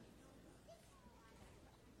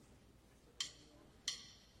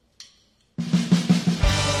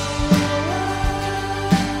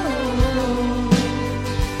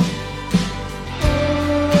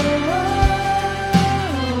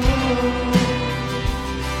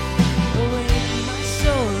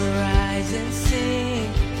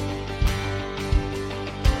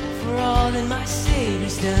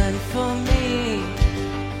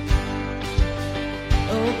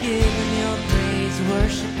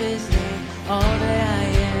His name. All that I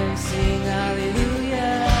am, sing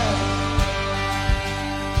hallelujah.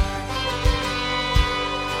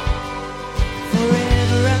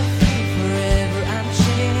 Forever I'm free, forever I'm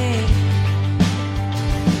changed.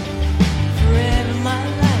 Forever my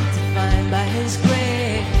life defined by His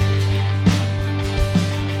grace.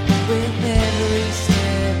 With every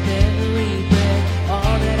step, every breath,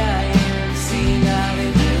 all that I am, sing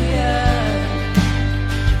hallelujah.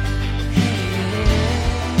 Yeah.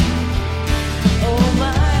 Oh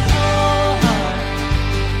my whole heart,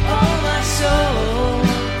 oh my soul,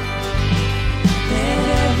 let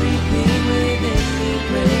everything within me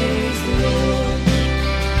praise the Lord.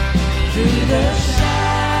 Through the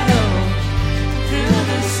shadow, through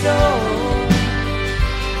the storm,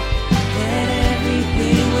 let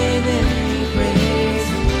everything within me praise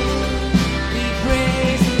the Lord. We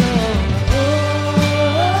praise the Lord.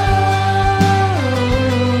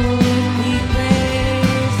 We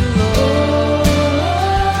praise the Lord.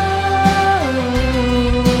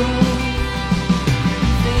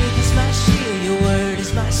 Faith is my shield, your word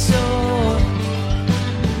is my sword.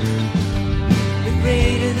 The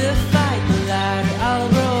greater the fight, the louder I'll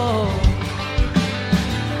roar.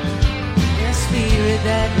 The spirit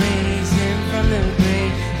that raised Him from the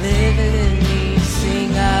grave, living in me, sing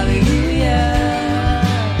hallelujah.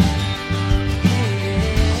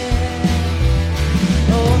 Yeah.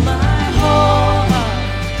 Oh my whole heart,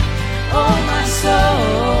 oh my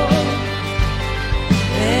soul,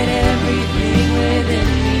 let everything within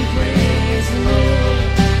me praise the Lord.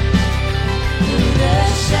 Through the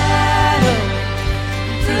shadow,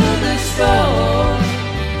 through the storm,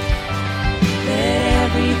 let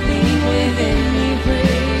everything within me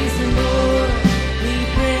praise the Lord. We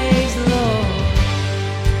praise the Lord.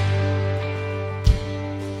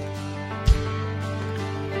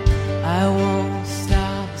 I won't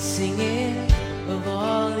stop singing of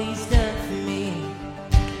all He's done for me.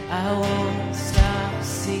 I won't stop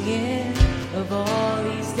singing of all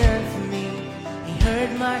He's done for me. He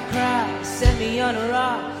heard my cry, set me on a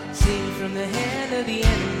rock, saved from the hand of the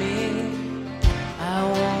enemy. I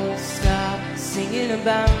won't stop singing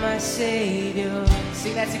about my Savior.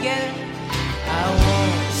 Sing that together. I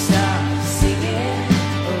won't stop singing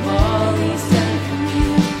of all He's done for me.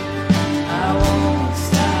 I won't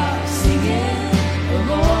stop singing of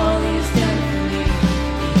all He's done for me.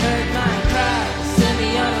 He heard my cry, set me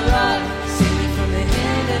on a rock, saved me from the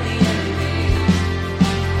hand of the enemy.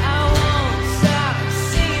 I won't stop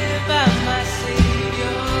singing about my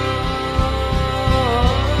Savior.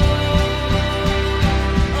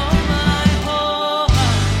 Oh my whole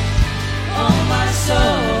heart, oh my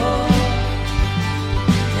soul,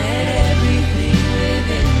 let everything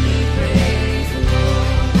within me praise the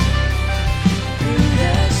Lord. Through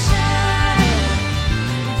the shadow,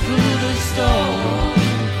 through the storm,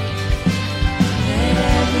 let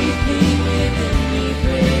everything within me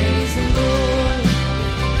praise the Lord.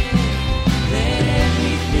 Let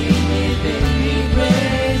everything within me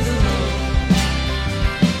praise the Lord.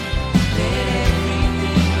 Let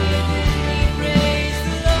everything within me praise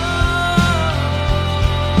the Lord.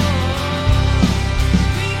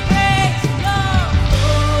 We praise the Lord.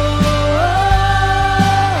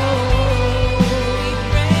 We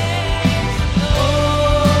praise the Lord.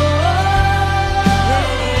 Let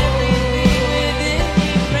everything within me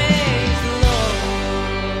praise the Lord.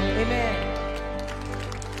 Amen.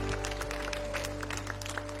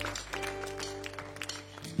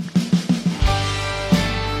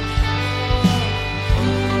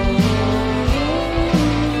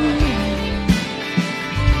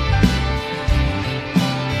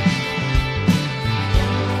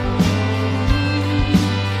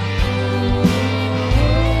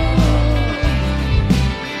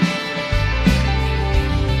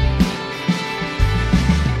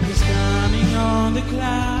 He's coming on the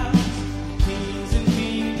clouds. Kings and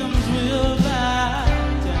kingdoms will bow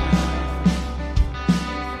down.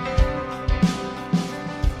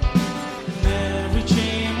 And every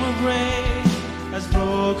chain will break as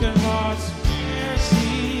broken hearts hear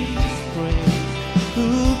His praise. Who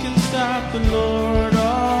can stop the Lord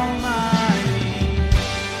Almighty?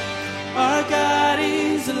 Our God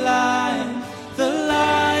is alive, the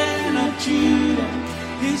Lion of Judah.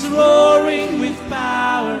 He's roaring with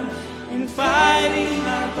power and fighting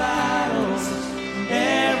our battles.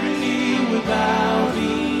 Every knee will bow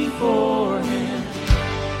before Him.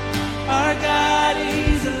 Our God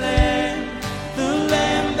is a Lamb, the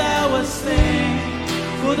Lamb that was slain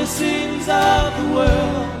for the sins of the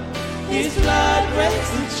world. His blood breaks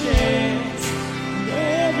the chains, and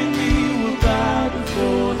every knee will bow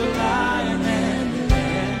before the Lion and the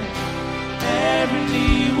Lamb. Every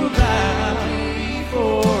knee will bow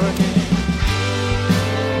before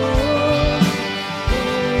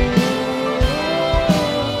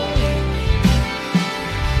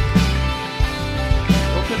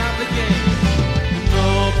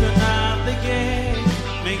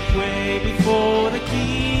before the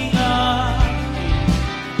King of Kings.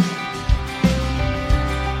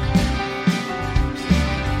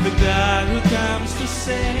 The God who comes to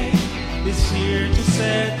save is here to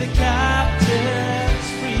set the captives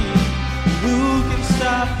free. Who can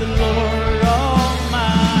stop the Lord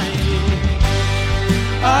Almighty?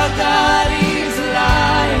 Our God is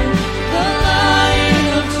alive, the Lion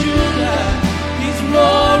of Judah. He's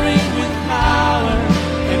roaring with power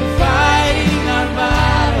and fighting our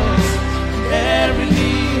battles. Every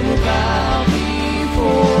knee will bow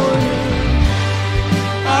before Him.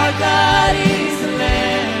 Our God is the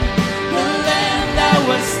Lamb that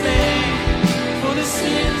was slain for the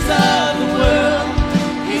sins of the world.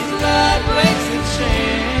 His blood breaks the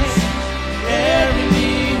chains. Every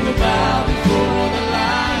knee will bow before the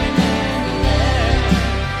Lion and the Lamb.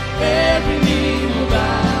 Every knee will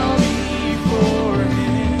bow before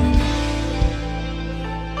Him.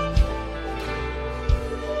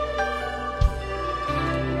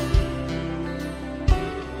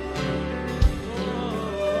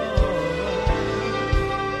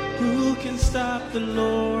 Who can stop the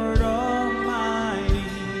Lord Almighty?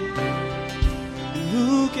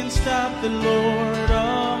 Who can stop the Lord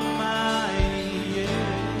Almighty? Yeah.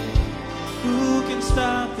 Who can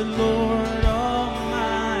stop the Lord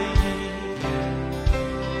Almighty?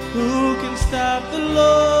 Who can stop the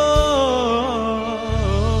Lord?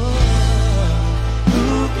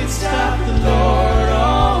 Who can stop the Lord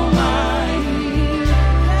Almighty?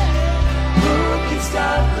 Who can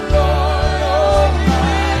stop the Lord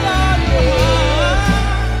Almighty?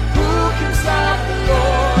 Who can stop the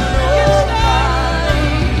Lord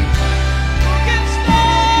Almighty? Who can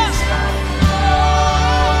stop the Lord?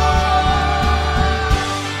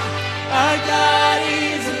 Our God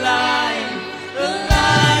is alive, the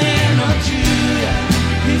Lion of Judah.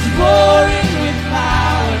 He's roaring with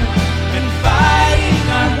power and fighting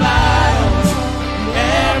our battles.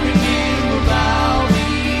 Every knee will bow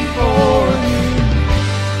before Him.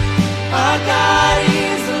 Our God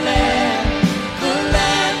is the Lamb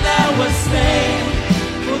that was slain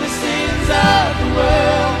for the sins of the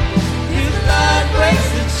world. His blood breaks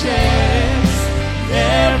the chains.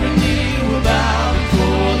 Every knee will bow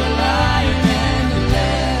before the Lion and the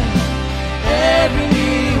Lamb. Every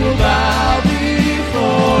knee will bow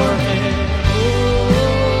before Him.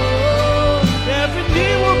 Oh, every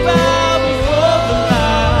knee will bow before the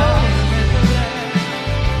Lion and the Lamb.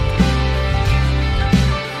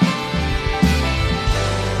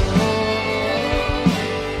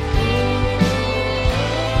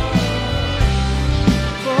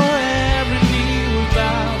 For every knee will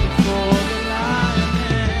bow before the Lion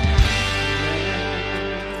and the Lamb.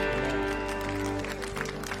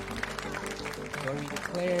 Lord, we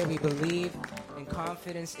declare, we believe in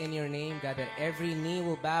confidence in your name, God, that every knee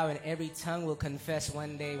will bow and every tongue will confess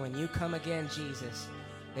one day when you come again, Jesus,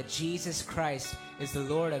 that Jesus Christ is the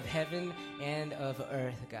Lord of heaven and of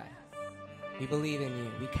earth, God. We believe in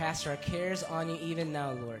you. We cast our cares on you even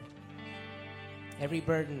now, Lord. Every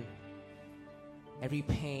burden, every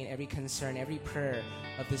pain, every concern, every prayer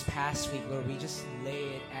of this past week, Lord, we just lay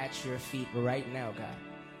it at your feet right now, God.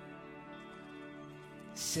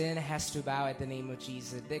 Sin has to bow at the name of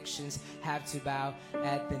Jesus. Addictions have to bow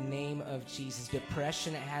at the name of Jesus.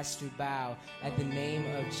 Depression has to bow at the name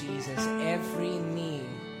of Jesus. Every knee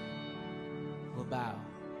will bow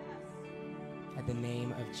at the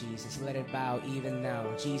name of Jesus. Let it bow even now.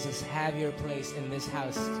 Jesus, have your place in this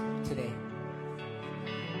house today.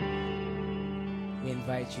 We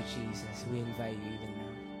invite you, Jesus. We invite you even now.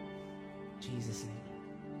 In Jesus' name.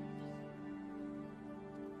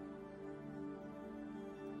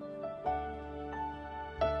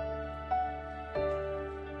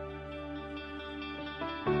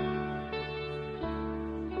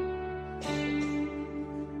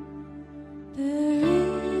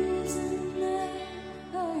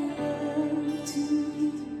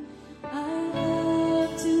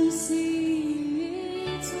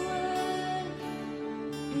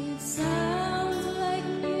 Sounds like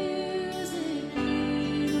music.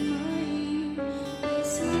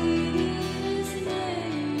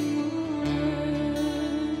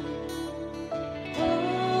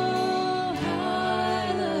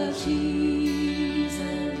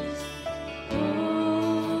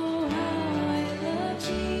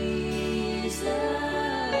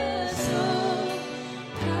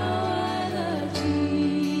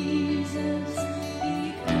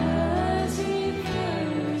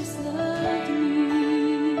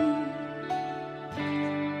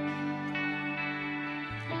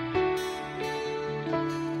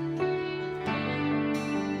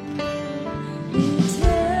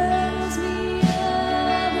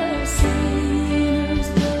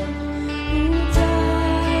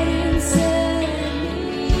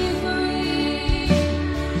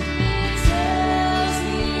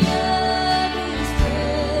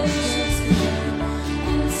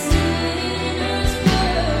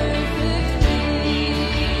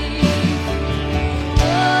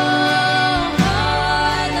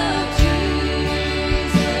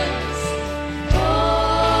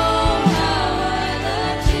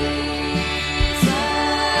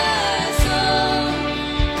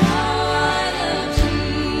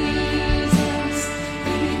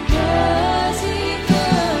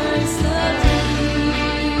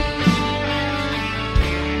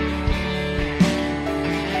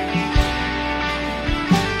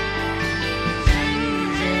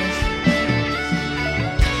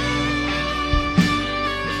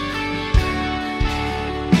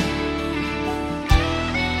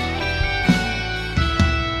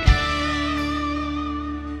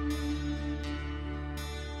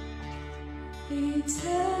 It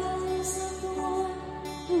tells of the one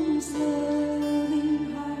whose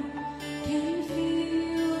loving heart can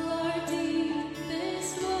feel our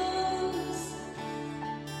deepest wounds,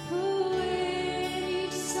 who in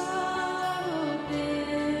each sorrow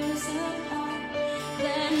bears a part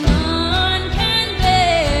that none can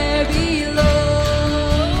bear below.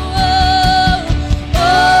 Oh,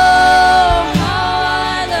 how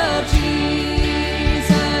I love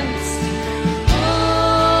Jesus.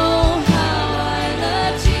 Oh, how I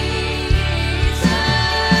love Jesus.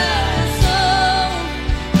 Oh,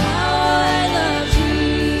 how I love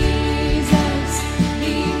Jesus.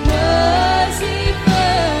 Because He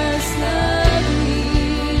first loved me.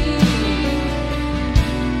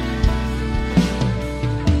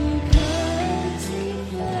 Because He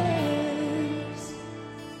first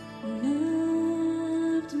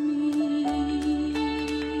loved me.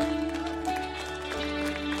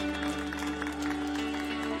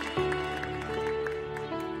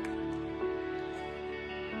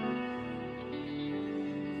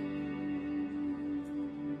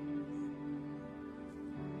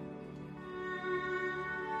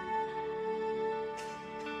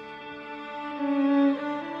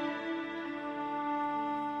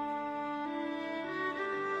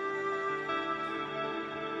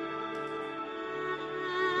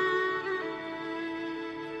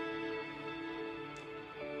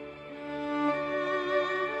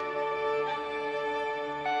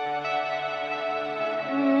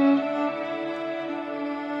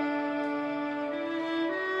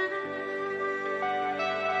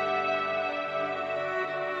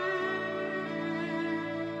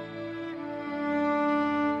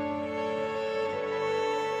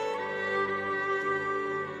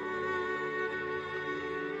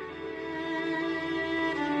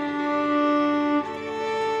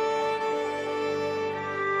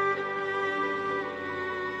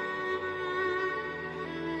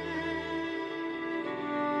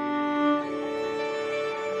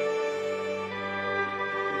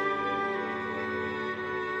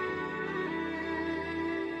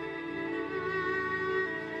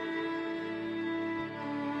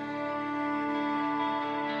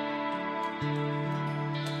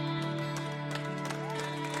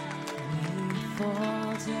 We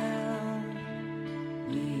fall down,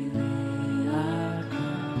 we lay our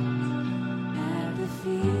crowns at the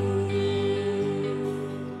feet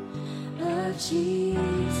of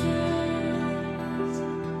Jesus.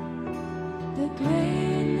 The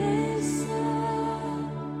greatness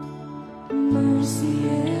of mercy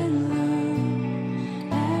and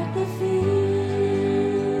love at the feet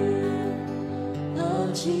of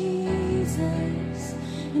Jesus,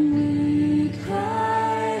 and we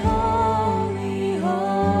cry, holy,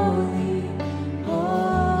 holy,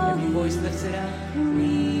 holy. Voice lifts it up.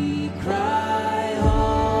 We cry,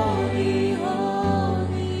 holy,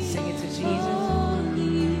 holy, Sing it to Jesus.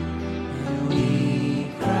 holy. And we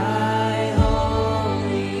cry,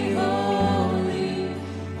 holy, holy,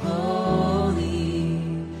 holy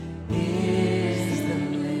is the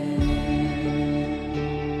Lamb.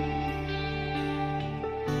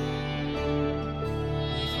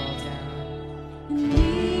 We fall down. And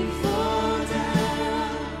we fall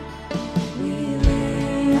down, we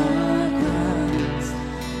lay our crowns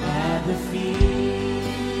at the feet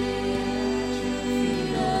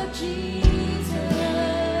of Jesus.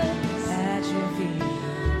 At your feet.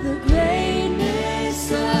 The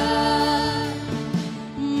greatness of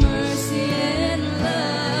mercy and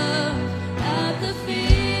love at the feet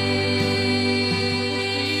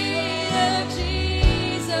of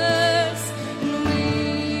Jesus, and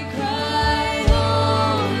we cry,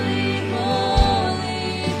 holy, holy,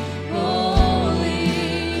 holy.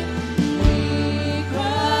 We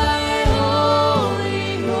cry, holy,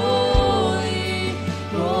 holy,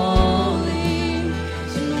 holy.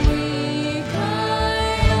 And we cry,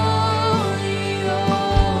 holy,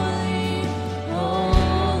 holy,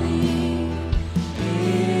 holy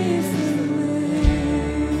is the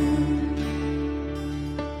Lamb.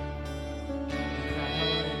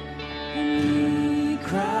 And we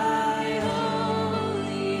cry,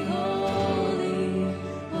 holy, holy,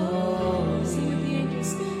 holy. Sing with the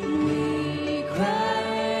angels. We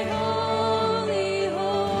cry, holy,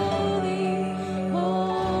 holy,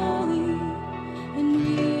 holy. And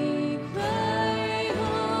we cry,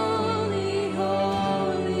 holy,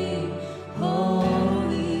 holy,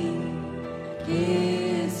 holy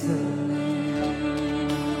is the Lamb.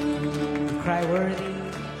 We cry, worthy,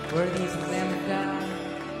 worthy is the Lamb of God.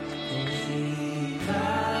 We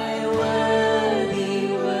cry, worthy,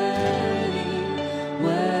 worthy,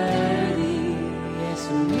 worthy. Yes,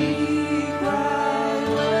 We cry,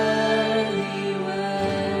 worthy,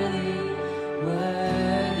 worthy,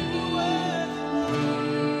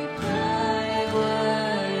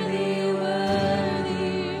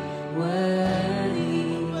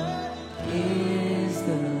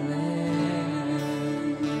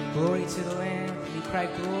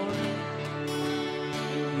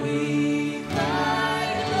 We cry,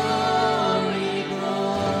 glory,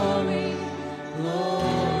 glory,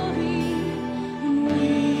 glory.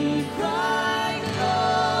 We cry,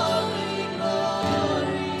 glory,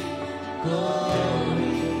 glory,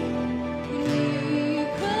 glory. We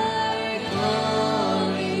cry,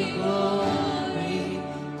 glory, glory,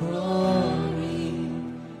 glory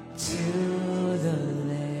to the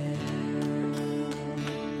Lamb.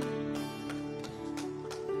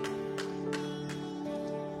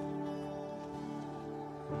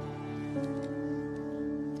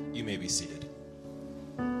 You may be seated.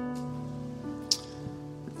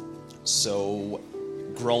 So,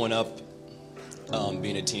 growing up,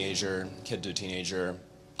 being a teenager, kid to a teenager,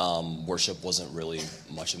 worship wasn't really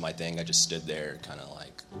much of my thing. I just stood there kind of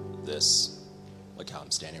like this, like how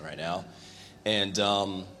I'm standing right now. And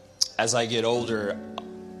as I get older,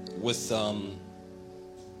 with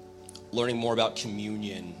learning more about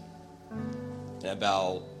communion and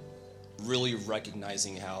about really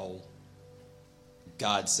recognizing how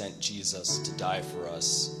God sent Jesus to die for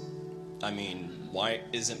us. I mean, why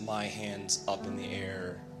isn't my hands up in the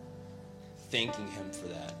air thanking him for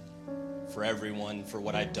that? For everyone, for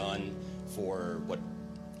what I've done, for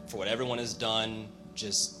what everyone has done.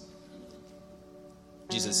 Just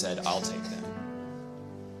Jesus said, I'll take them.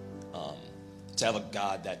 To have a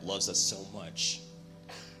God that loves us so much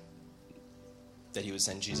that he would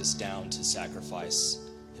send Jesus down to sacrifice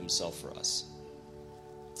himself for us.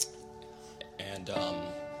 And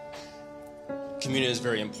communion is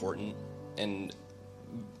very important. And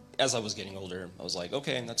as I was getting older, I was like,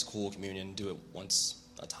 okay, that's cool, communion, do it once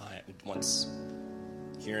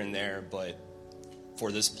here and there. But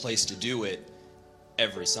for this place to do it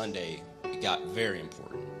every Sunday, it got very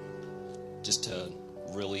important. Just to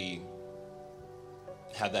really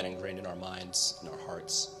have that ingrained in our minds and our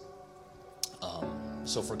hearts.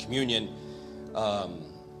 So for communion,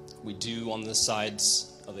 we do on the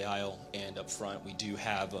sides of the aisle and up front, we do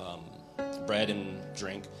have bread and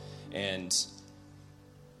drink, and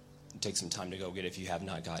take some time to go get it if you have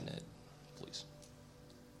not gotten it, please.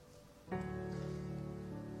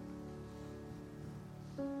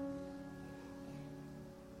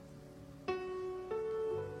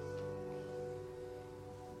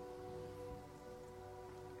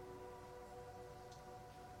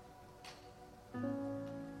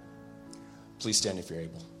 Please stand if you're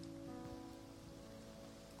able.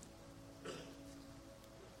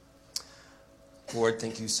 Lord,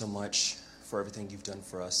 thank you so much for everything you've done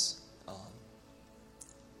for us.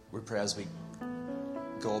 We pray as we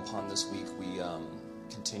go upon this week, we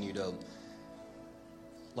continue to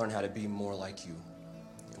learn how to be more like you.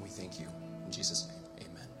 And we thank you. In Jesus' name,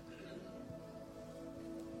 amen.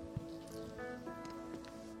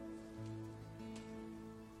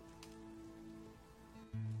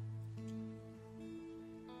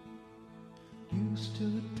 You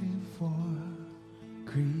stood before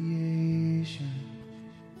creation,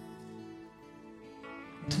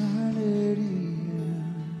 eternity in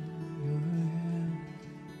your hand.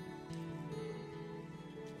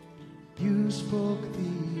 You spoke the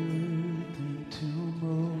earth into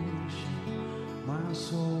motion. My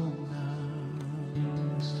soul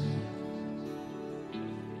now stands.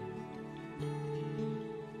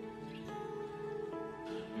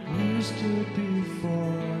 You stood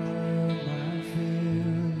before my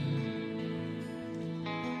failure,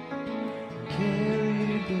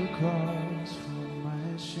 carried the cross for my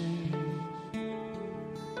shame.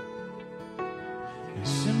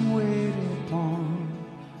 Yes, and weighed upon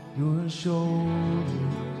your shoulder,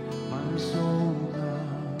 my soul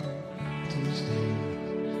now to stay.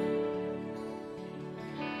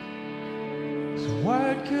 So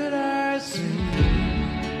what could I say?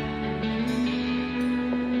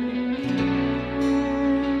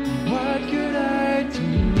 What could I do?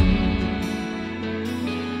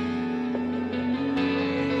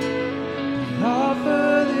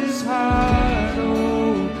 Offer this heart,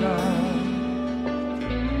 oh God,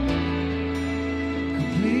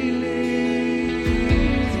 completely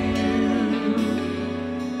to you.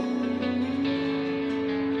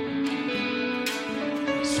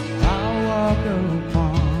 So I walk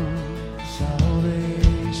upon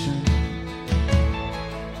salvation,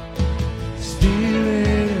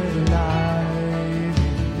 Spirit alive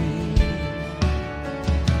in me.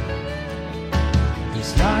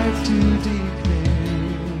 There's life to declare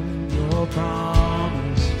your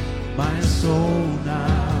promise, my soul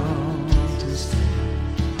now to stand.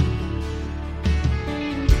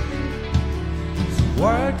 So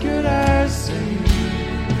what could I say?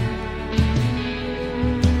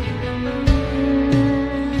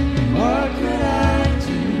 What could I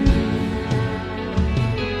do?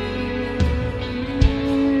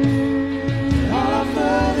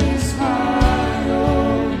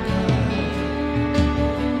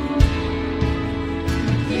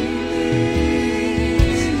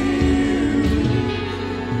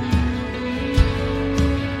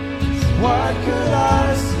 what could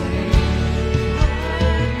I say?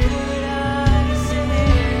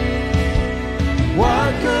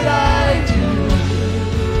 What could I do?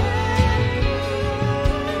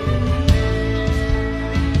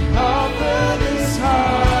 Offer this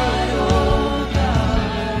heart, oh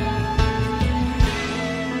God,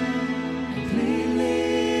 completely.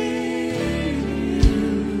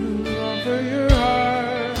 Offer your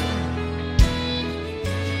heart.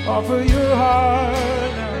 Offer your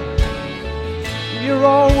heart now. In your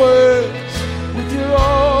own words, with your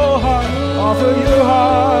own heart. Offer your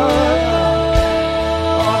heart.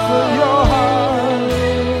 Offer your heart.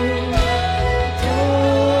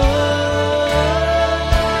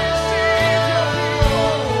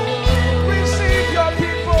 Receive your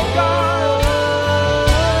people, God.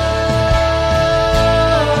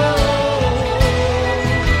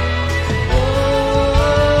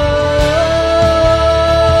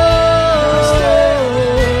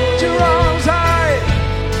 Stretch your arms high.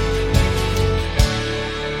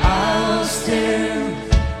 I'll stand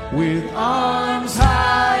with arms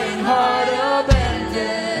high and heart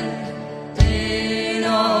abandoned in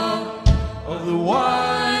awe of the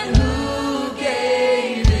one who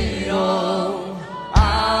gave it all.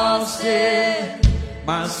 I'll stand,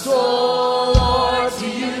 my soul, Lord, to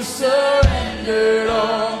you surrendered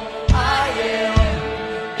all. I am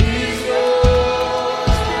is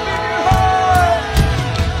yours. Give me your heart.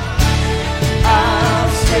 I'll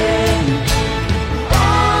stand,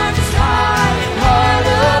 arms high and heart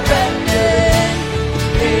abandoned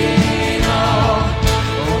in awe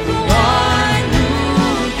of the one who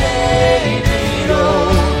gave it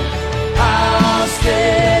all. I'll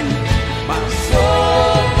stand, my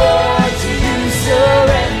soul, Lord, to you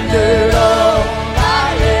surrendered all. I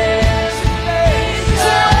am is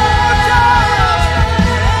yours.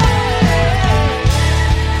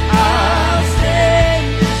 I'll stand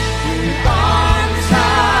with arms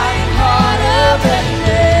high and heart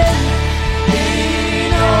abandoned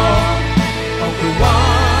in awe of the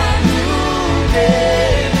one who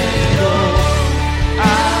gave it all.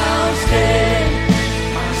 I'll stand,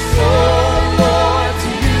 my soul, Lord, to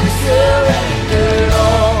you surrendered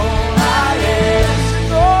all. I am,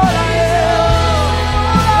 Lord, I am,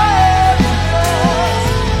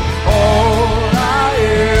 all I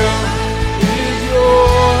am is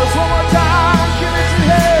yours. One more time, give it to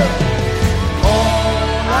him. All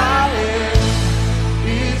I am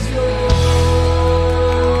is yours.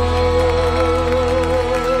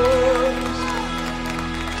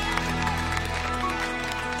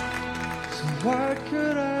 So what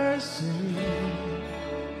could I say?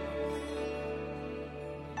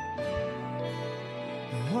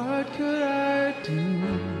 What could I do?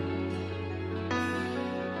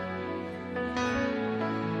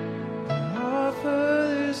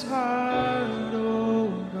 Offer this heart, oh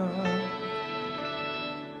God,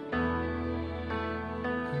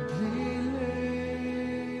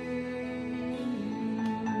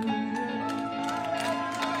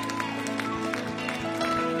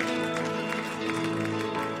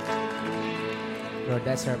 Lord,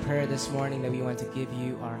 that's our prayer this morning, that we want to give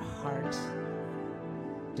you our heart.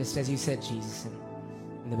 Just as you said, Jesus,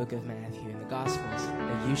 in the book of Matthew, in the Gospels,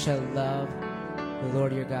 that you shall love the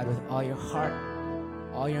Lord your God with all your heart,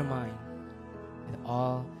 all your mind, and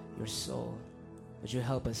all your soul. Would you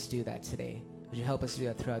help us do that today? Would you help us do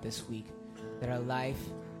that throughout this week? That our life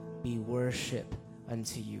be worship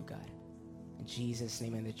unto you, God. In Jesus'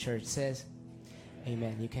 name, and the church says,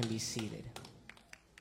 amen. You can be seated.